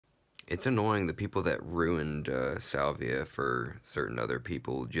It's annoying the people that ruined Salvia for certain other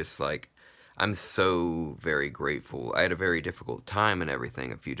people. Just like, I'm so very grateful. I had a very difficult time and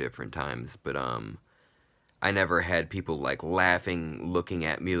everything a few different times, but I never had people like laughing, looking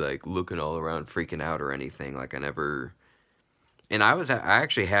at me like looking all around, freaking out or anything. Like I never. And I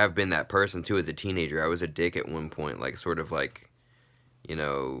actually have been that person too as a teenager. I was a dick at one point, like sort of like, you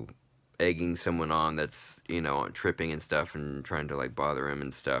know, egging someone on that's, tripping and stuff and trying to like bother him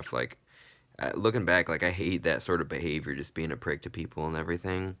and stuff. Like looking back, like I hate that sort of behavior, just being a prick to people and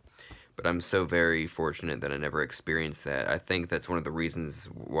everything. But I'm so very fortunate that I never experienced that. I think that's one of the reasons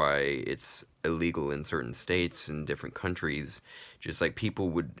why it's illegal in certain states and different countries. Just like people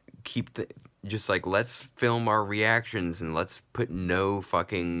would keep just like let's film our reactions and let's put no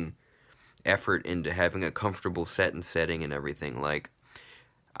fucking effort into having a comfortable set and setting and everything. Like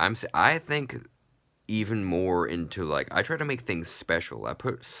I think even more into like I try to make things special. I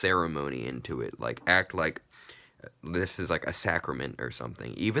put ceremony into it. Like act like this is like a sacrament or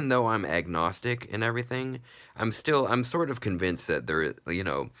something. Even though I'm agnostic and everything, I'm sort of convinced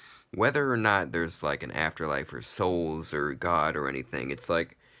that whether or not there's like an afterlife or souls or God or anything, it's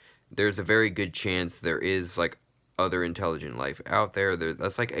like there's a very good chance there is like other intelligent life out there.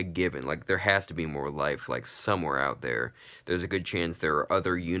 That's like a given. Like there has to be more life like somewhere out there. There's a good chance there are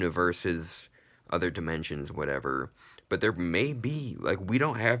other universes, other dimensions, whatever. But there may be like we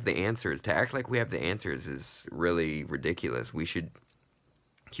don't have the answers. To act like we have the answers is really ridiculous. We should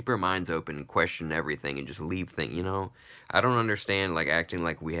keep our minds open, question everything, and just leave things. I don't understand like acting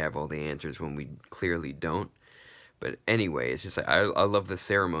like we have all the answers when we clearly don't. But anyway, it's just like I love the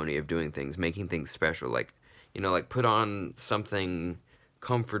ceremony of doing things, making things special. Like, like put on something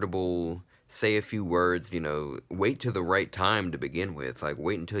comfortable, say a few words, wait to the right time to begin with. Like,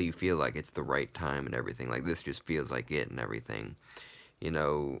 wait until you feel like it's the right time and everything. Like, this just feels like it and everything.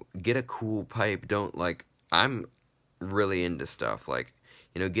 Get a cool pipe. Don't, like, I'm really into stuff. Like,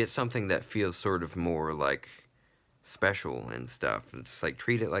 get something that feels sort of more, like, special and stuff. It's like,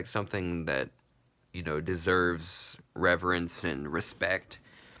 treat it like something that deserves reverence and respect.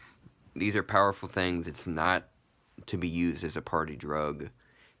 These are powerful things. It's not to be used as a party drug.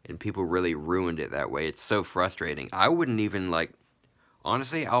 And people really ruined it that way. It's so frustrating. I wouldn't even, like,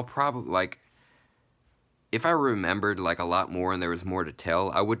 honestly, I'll probably, like, if I remembered, like, a lot more and there was more to tell,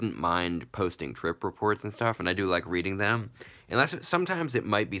 I wouldn't mind posting trip reports and stuff, and I do like reading them. Unless sometimes it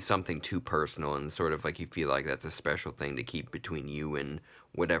might be something too personal and sort of like you feel like that's a special thing to keep between you and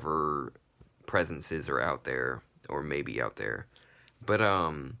whatever presences are out there or maybe out there. But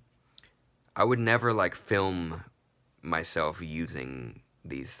I would never like film myself using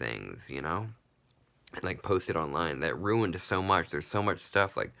these things, and like post it online. That ruined so much. There's so much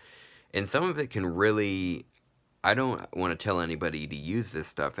stuff like, and some of it can really. I don't want to tell anybody to use this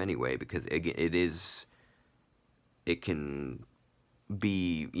stuff anyway because it can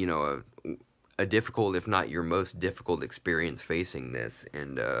be a difficult, if not your most difficult experience facing this,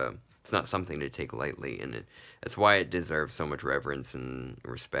 and it's not something to take lightly, and that's why it deserves so much reverence and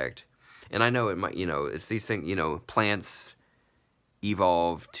respect. And I know it might, it's these things, plants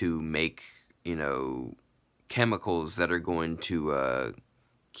evolve to make, chemicals that are going to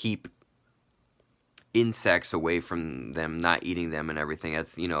keep insects away from them, not eating them and everything.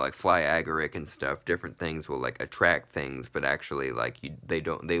 That's, like fly agaric and stuff. Different things will like attract things, but actually like they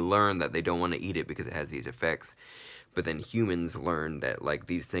learn that they don't want to eat it because it has these effects. But then humans learn that like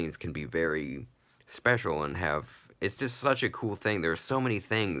these things can be very special and it's just such a cool thing. There are so many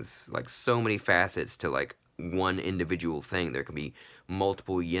things, like so many facets to like one individual thing. There can be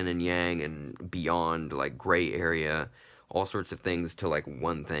multiple yin and yang and beyond, like gray area, all sorts of things to like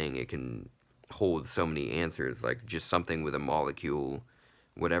one thing. It can hold so many answers, like just something with a molecule,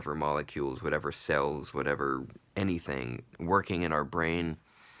 whatever molecules, whatever cells, whatever anything working in our brain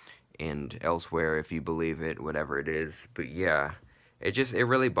and elsewhere, if you believe it, whatever it is. But yeah, it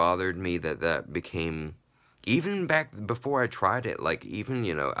really bothered me that became, even back before I tried it, like even,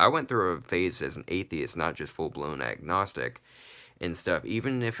 I went through a phase as an atheist, not just full-blown agnostic and stuff.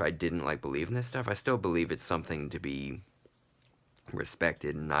 Even if I didn't like believe in this stuff, I still believe it's something to be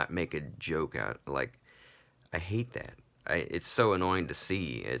respected and not make a joke out. Like, I hate that. It's so annoying to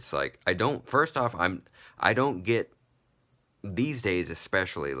see. It's like, first off, I don't get, these days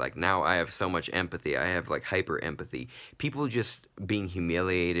especially, like now I have so much empathy. I have like hyper empathy. People just being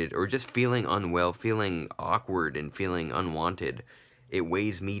humiliated or just feeling unwell, feeling awkward and feeling unwanted. It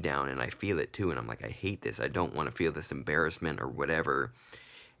weighs me down and I feel it too. And I'm like, I hate this. I don't want to feel this embarrassment or whatever.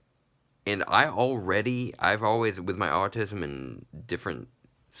 And I've always, with my autism and different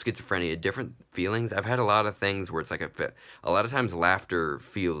schizophrenia, different feelings. I've had a lot of things where it's like a lot of times laughter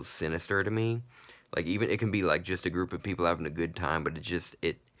feels sinister to me. Like even it can be like just a group of people having a good time, but it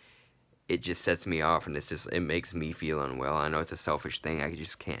just sets me off, and it makes me feel unwell. I know it's a selfish thing. I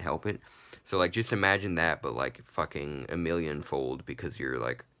just can't help it. So like just imagine that, but like fucking a million fold because you're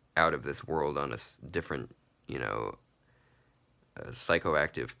like out of this world on a different, you know,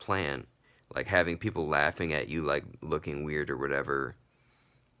 psychoactive plant. Like having people laughing at you like looking weird or whatever.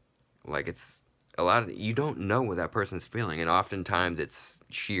 Like it's a lot of you don't know what that person's feeling, and oftentimes it's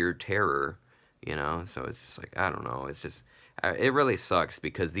sheer terror, you know. So it's just like I don't know. It's just it really sucks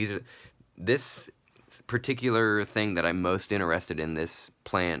because this particular thing that I'm most interested in, this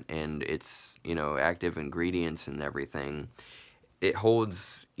plant and its, you know, active ingredients and everything, it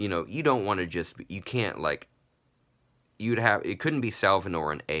holds, you know, you don't want to just, you can't like, it couldn't be Salvin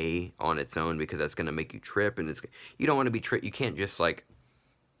an A on its own because that's going to make you trip, and you don't want to be you can't just like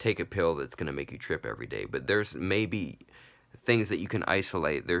take a pill that's going to make you trip every day, but there's maybe things that you can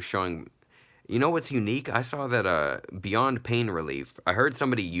isolate. They're showing. You know what's unique? I saw that beyond pain relief, I heard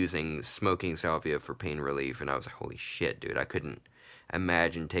somebody using smoking salvia for pain relief, and I was like, holy shit, dude, I couldn't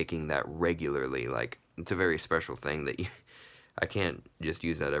imagine taking that regularly. Like, it's a very special thing that I can't just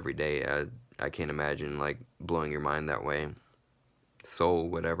use that every day. I can't imagine, like, blowing your mind that way. Soul,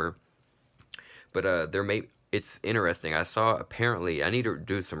 whatever. But it's interesting. I saw, apparently, I need to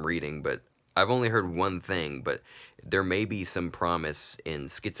do some reading, but I've only heard one thing, but there may be some promise in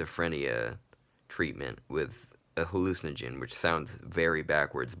schizophrenia treatment with a hallucinogen, which sounds very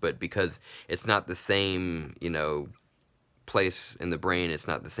backwards, but because it's not the same, you know, place in the brain, it's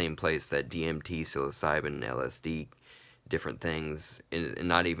not the same place that DMT, psilocybin, LSD, different things, and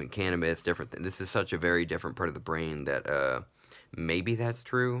not even cannabis, different this is such a very different part of the brain that maybe that's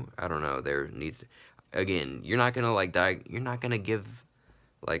true. I don't know. There needs again, you're not gonna like you're not gonna give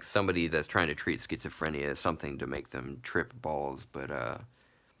like somebody that's trying to treat schizophrenia something to make them trip balls, but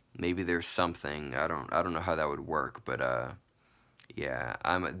maybe there's something. I don't know how that would work, but yeah.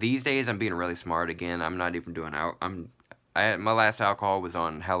 These days I'm being really smart again. I'm not even doing my last alcohol was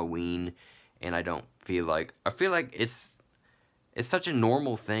on Halloween, and I feel like it's such a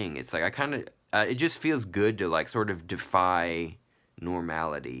normal thing. It's like I kind of it just feels good to like sort of defy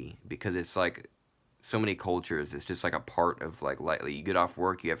normality because it's like so many cultures, it's just like a part of like lightly. You get off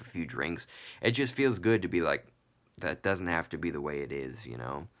work, you have a few drinks. It just feels good to be like, that doesn't have to be the way it is, you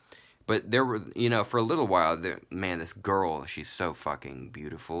know? But there were, you know, for a little while, man, this girl, she's so fucking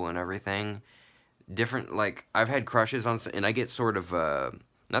beautiful and everything. Different, like, I've had crushes on, and I get sort of,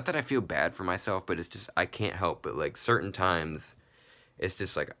 not that I feel bad for myself, but it's just, I can't help but, like, certain times, it's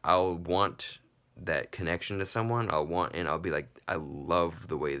just like, I'll want that connection to someone. And I'll be like, I love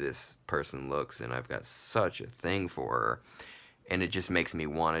the way this person looks, and I've got such a thing for her. And it just makes me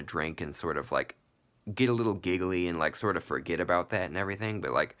want to drink and sort of, like, get a little giggly and, like, sort of forget about that and everything,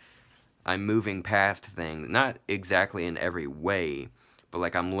 but, like, I'm moving past things, not exactly in every way, but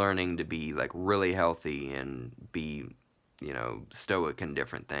like I'm learning to be like really healthy and be, you know, stoic in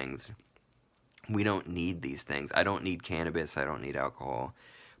different things. We don't need these things. I don't need cannabis. I don't need alcohol.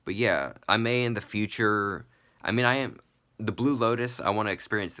 But yeah, I may in the future. I mean, I am the Blue Lotus. I want to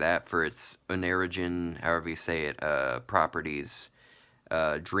experience that for its onarogen, however you say it, properties.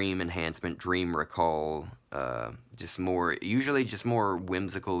 Dream enhancement, dream recall, usually just more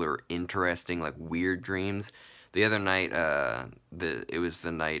whimsical or interesting, like weird dreams. The other night, it was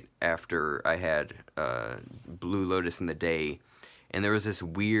the night after I had Blue Lotus in the day, and there was this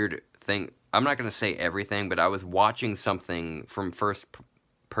weird thing. I'm not gonna say everything, but I was watching something from first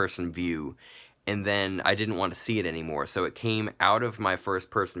person view, and then I didn't want to see it anymore, so it came out of my first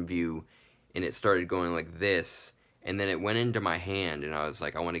person view, and it started going like this. And then it went into my hand, and I was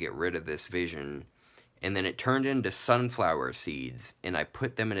like, I want to get rid of this vision. And then it turned into sunflower seeds, and I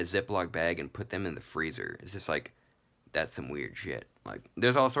put them in a Ziploc bag and put them in the freezer. It's just like, that's some weird shit. Like,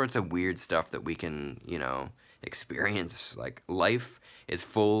 there's all sorts of weird stuff that we can, you know, experience. Like, life is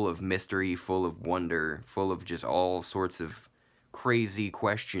full of mystery, full of wonder, full of just all sorts of crazy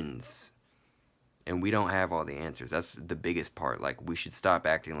questions. And we don't have all the answers. That's the biggest part. Like, we should stop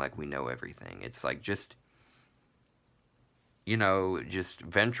acting like we know everything. It's like, just, you know, just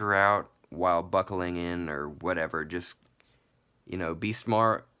venture out while buckling in or whatever. Just, you know, be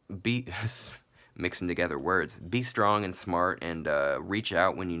smart, be mixing together words. Be strong and smart, and reach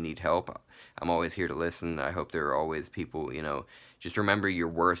out when you need help. I'm always here to listen. I hope there are always people, you know, just remember your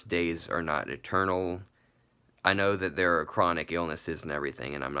worst days are not eternal. I know that there are chronic illnesses and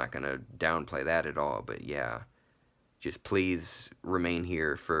everything, and I'm not going to downplay that at all, but yeah, just please remain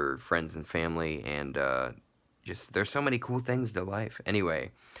here for friends and family, and just just there's so many cool things to life.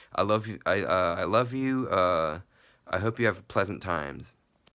 Anyway, I love you. I love you. I hope you have pleasant times.